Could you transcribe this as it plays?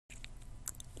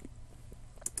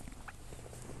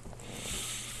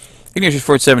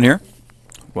Ignatius47 here.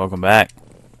 Welcome back.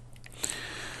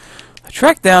 I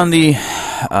tracked down the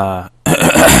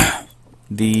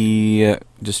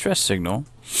distress signal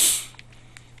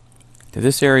to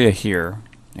this area here.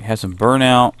 It has some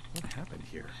burnout. What happened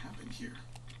here?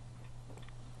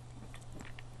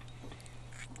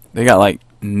 They got like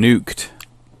nuked.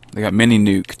 They got mini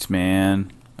nuked,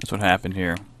 man. That's what happened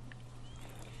here.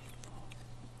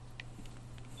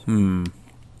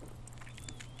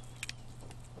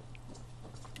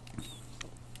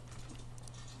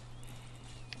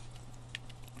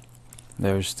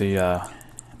 There's the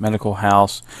medical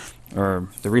house or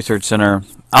the research center.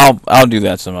 I'll do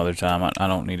that some other time. I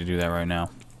don't need to do that right now.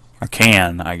 I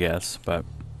can, I guess, but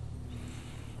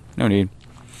no need.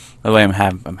 By the way,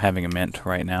 I'm having a mint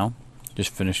right now. Just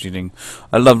finished eating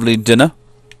a lovely dinner,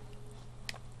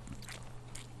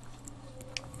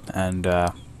 and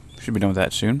should be done with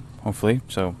that soon, hopefully.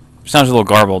 So sounds a little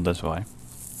garbled. That's why.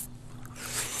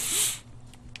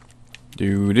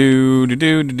 Do do do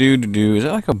do do do do. Is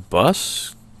that like a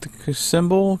bus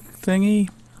symbol thingy?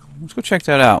 Let's go check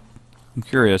that out. I'm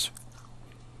curious.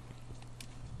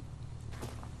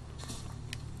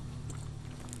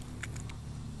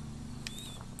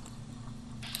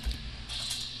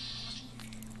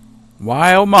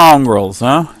 Wild mongrels,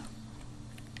 huh?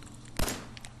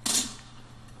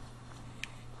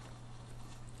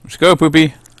 Let's go,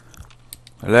 Poopy.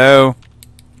 Hello.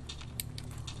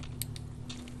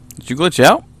 Did you glitch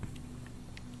out?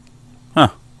 Huh.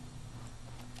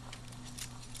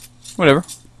 Whatever.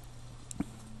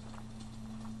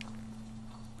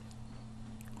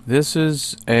 This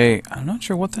is a... I'm not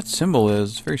sure what that symbol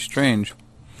is. It's very strange.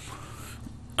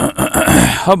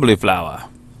 Hubbly flower.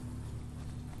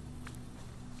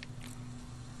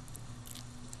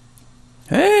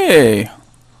 Hey!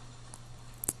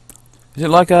 Is it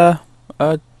like a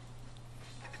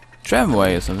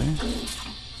tramway or something?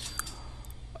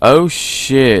 Oh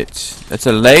shit! That's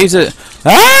a laser.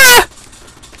 Ah!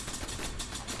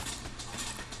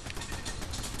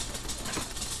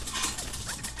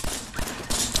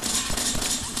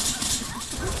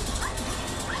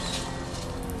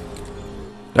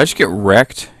 Did I just get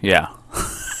wrecked? Yeah.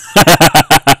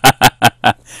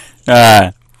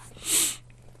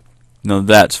 No,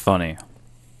 that's funny.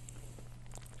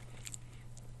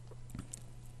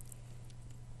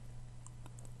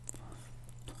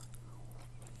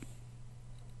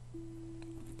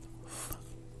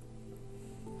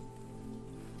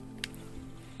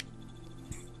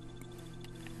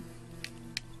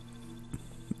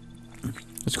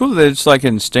 It's cool that it's like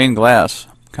in stained glass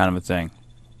kind of a thing.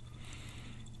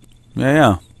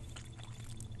 Yeah.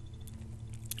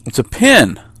 It's a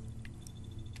pin.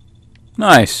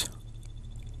 Nice.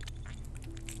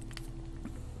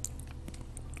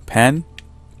 Pen?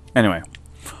 Anyway.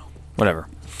 Whatever.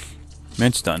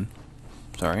 Mint's done.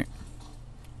 Sorry.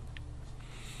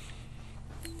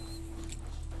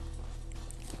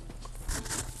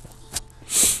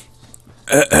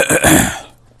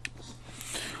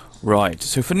 Right,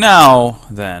 so for now,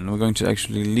 then, we're going to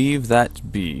actually leave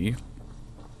that be.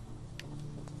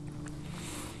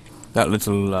 That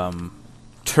little,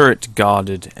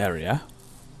 turret-guarded area.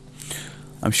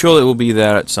 I'm sure it will be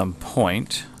there at some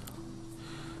point,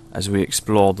 as we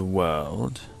explore the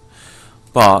world.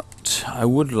 But, I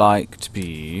would like to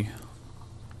be...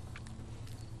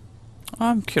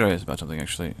 I'm curious about something,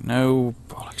 actually. No,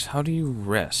 bollocks, how do you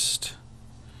rest?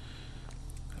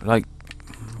 Like...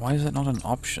 Why is that not an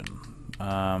option?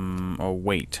 Or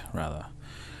wait, rather.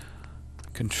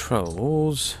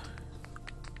 Controls.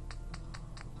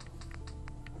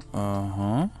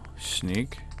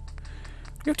 Sneak.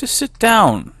 You have to sit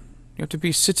down. You have to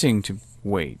be sitting to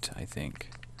wait, I think.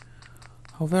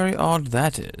 How very odd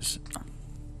that is.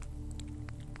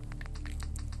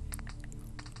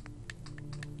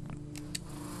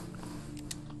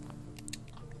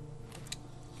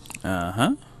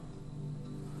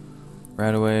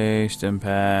 Right away, stim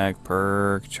pack,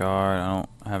 perk, chart.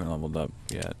 I haven't leveled up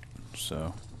yet,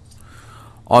 so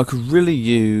I could really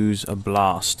use a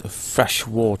blast of fresh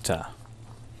water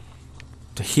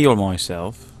to heal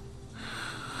myself,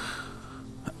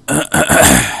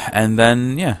 and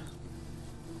then yeah.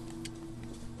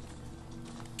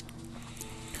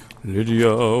 Lydia,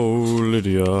 oh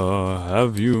Lydia,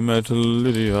 have you met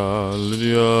Lydia?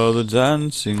 Lydia, the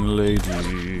dancing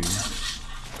lady.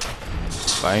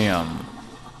 Bam.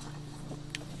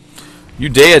 You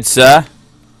dead, sir.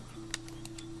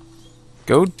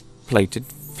 Gold-plated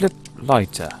flip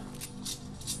lighter.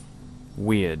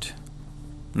 Weird.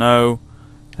 No,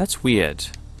 that's weird.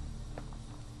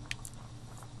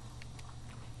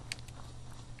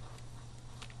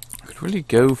 I could really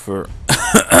go for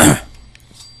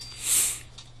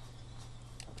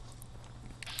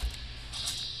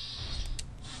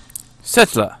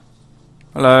Settler.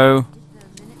 Hello.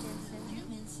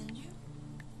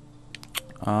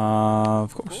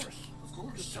 Of course.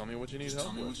 Just tell me what you need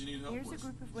help with. Here's a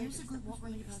group of raiders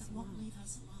that won't leave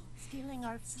us alone. Stealing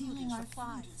our food and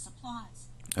supplies.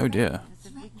 Oh dear. Because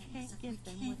if we can't give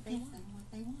them what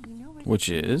they want, we know where Which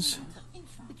is? we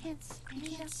can't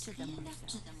stand up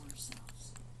to them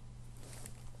ourselves.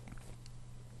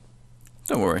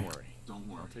 Don't worry.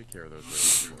 I'll take care of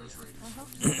those raiders. I hope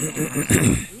so.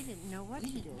 We didn't know what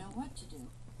to do.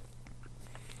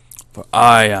 For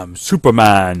I am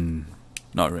Superman.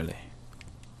 Not really.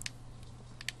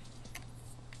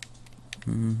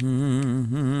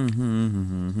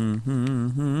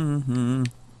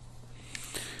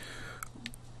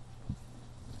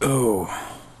 Oh.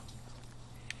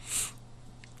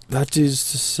 That is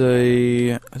to say...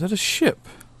 Is that a ship?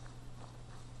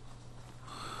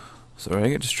 Sorry, I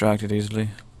get distracted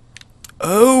easily.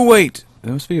 Oh, wait!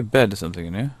 There must be a bed or something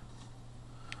in here.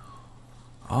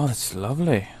 Oh, that's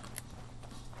lovely.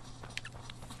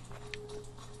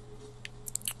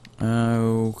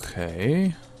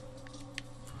 Okay.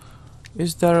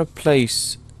 Is there a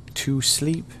place to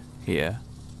sleep here?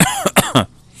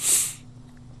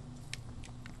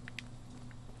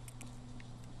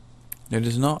 There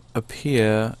does not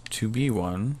appear to be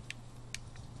one.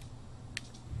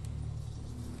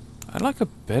 I'd like a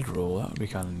bedroll. That would be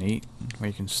kind of neat, where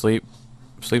you can sleep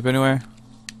anywhere.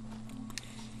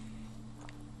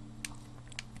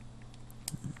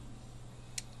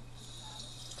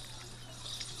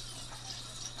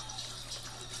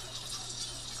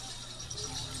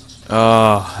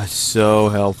 Oh, that's so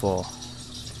helpful.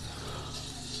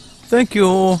 Thank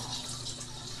you.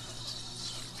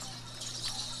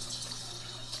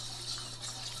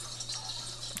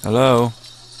 Hello.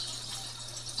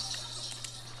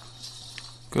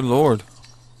 Good lord.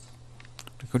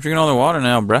 Go drinking all the water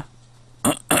now, bruh.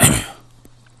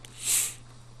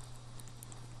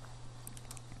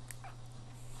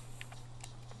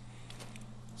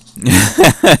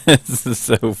 This is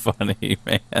so funny,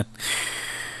 man.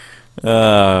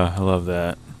 I love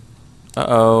that.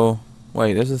 Uh-oh.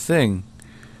 Wait, there's a thing.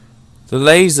 The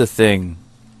laser thing.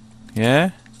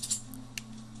 Yeah?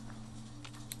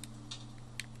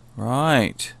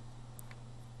 Right.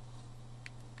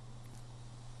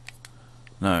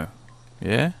 No.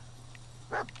 Yeah?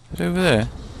 Is it over there?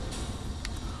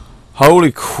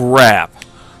 Holy crap.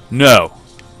 No.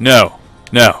 No.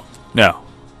 No. No.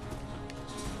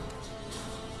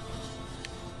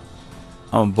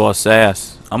 I'm gonna bust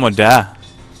ass. I'm gonna die.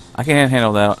 I can't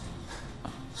handle that.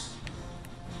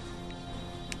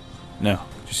 No.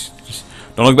 Just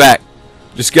don't look back.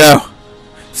 Just go.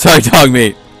 Sorry, dog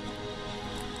meat.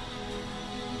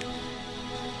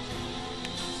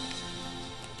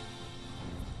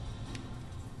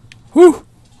 Woo!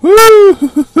 Woo!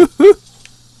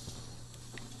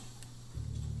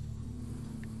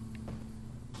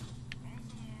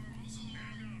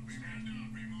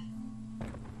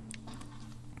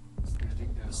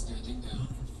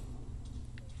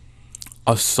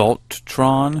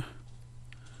 Assaulttron?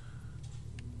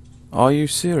 Are you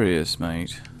serious,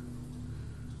 mate?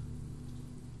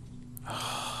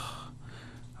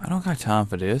 I don't got time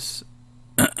for this.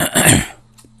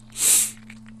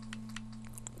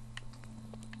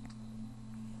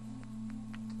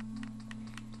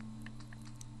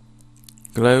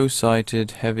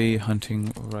 Glow-sighted heavy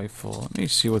hunting rifle. Let me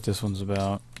see what this one's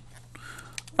about.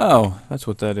 Oh, that's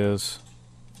what that is.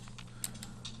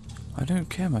 I don't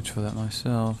care much for that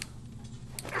myself.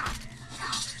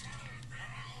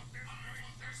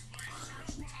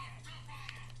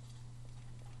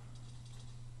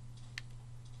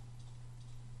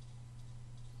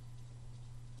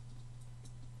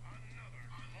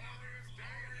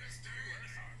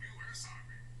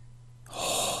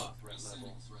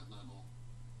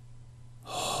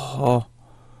 Oh,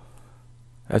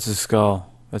 that's a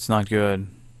skull. That's not good.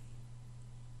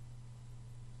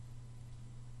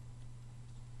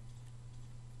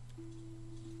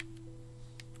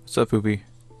 What's up, Poopy?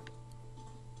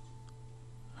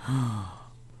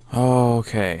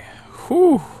 Okay.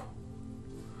 Whew.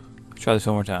 Try this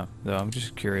one more time, though. I'm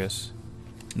just curious.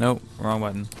 Nope, wrong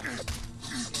button.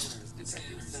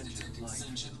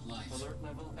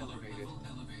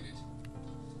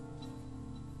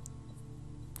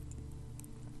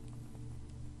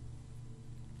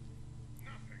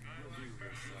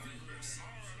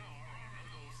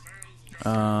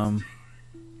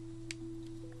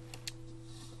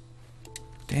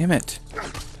 Damn it.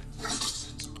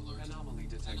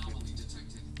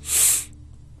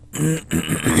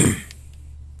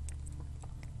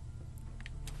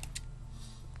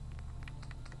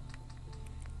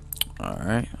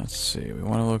 see. We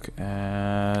want to look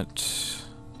at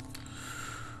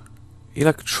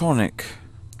electronic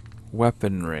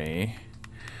weaponry.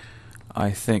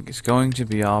 I think it's going to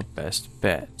be our best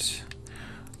bet.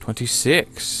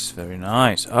 26. Very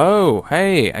nice. Oh,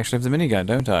 hey, actually I have the minigun,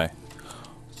 don't I?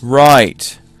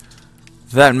 Right.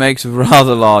 That makes a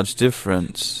rather large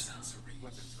difference.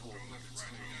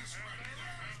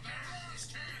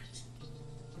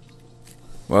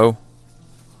 Whoa.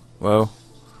 Whoa.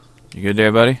 You good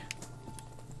there, buddy?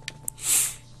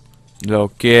 Little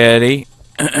kitty.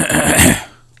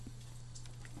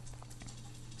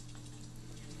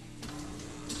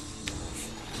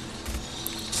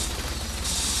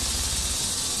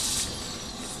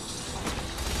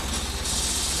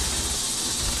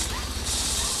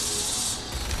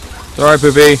 Sorry,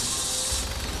 Poopy.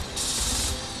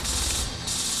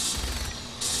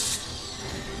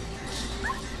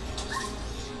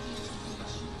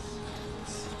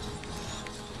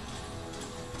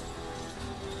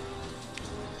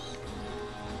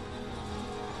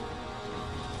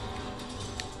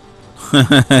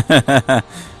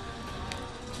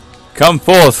 Come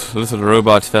forth, little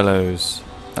robot fellows.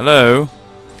 Hello?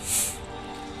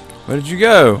 Where did you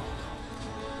go?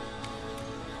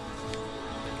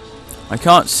 I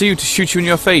can't see you to shoot you in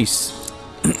your face.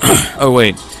 Oh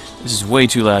wait, this is way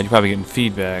too loud. You're probably getting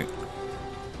feedback.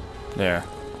 There.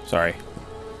 Sorry.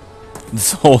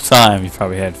 This whole time you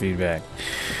probably had feedback.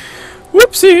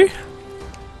 Whoopsie!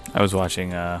 I was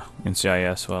watching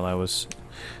NCIS while I was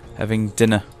having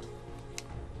dinner.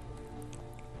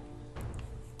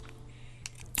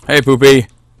 Hey, Poopy.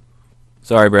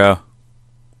 Sorry, bro.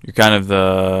 You're kind of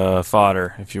the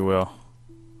fodder, if you will.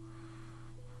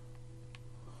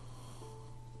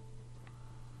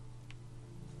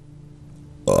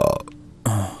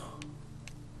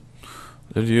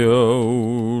 Lydia,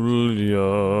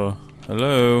 Lydia.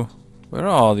 Hello. Where are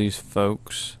all these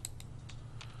folks?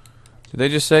 Did they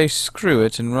just say screw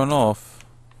it and run off?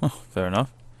 Oh, fair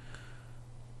enough.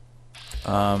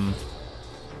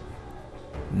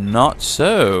 Not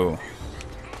so.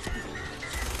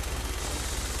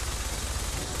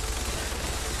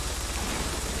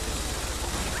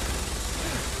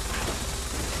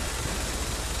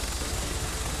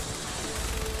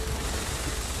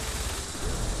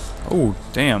 Oh,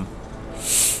 damn.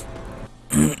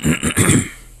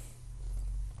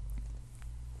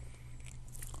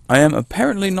 I am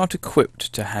apparently not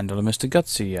equipped to handle a Mr.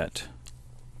 Gutsy yet.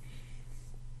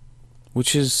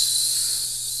 Which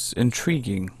is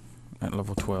intriguing at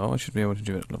level 12. I should be able to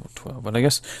do it at level 12. But I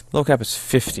guess the level cap is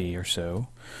 50 or so.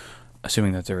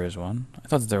 Assuming that there is one. I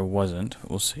thought that there wasn't.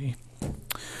 We'll see.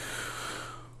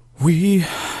 We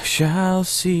shall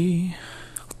see.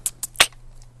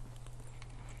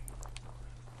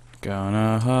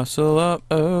 Gonna hustle up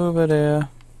over there.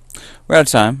 We're out of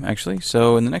time, actually.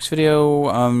 So in the next video,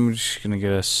 I'm just gonna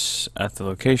get us at the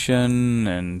location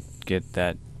and get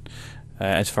that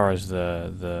as far as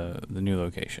the new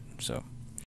location. So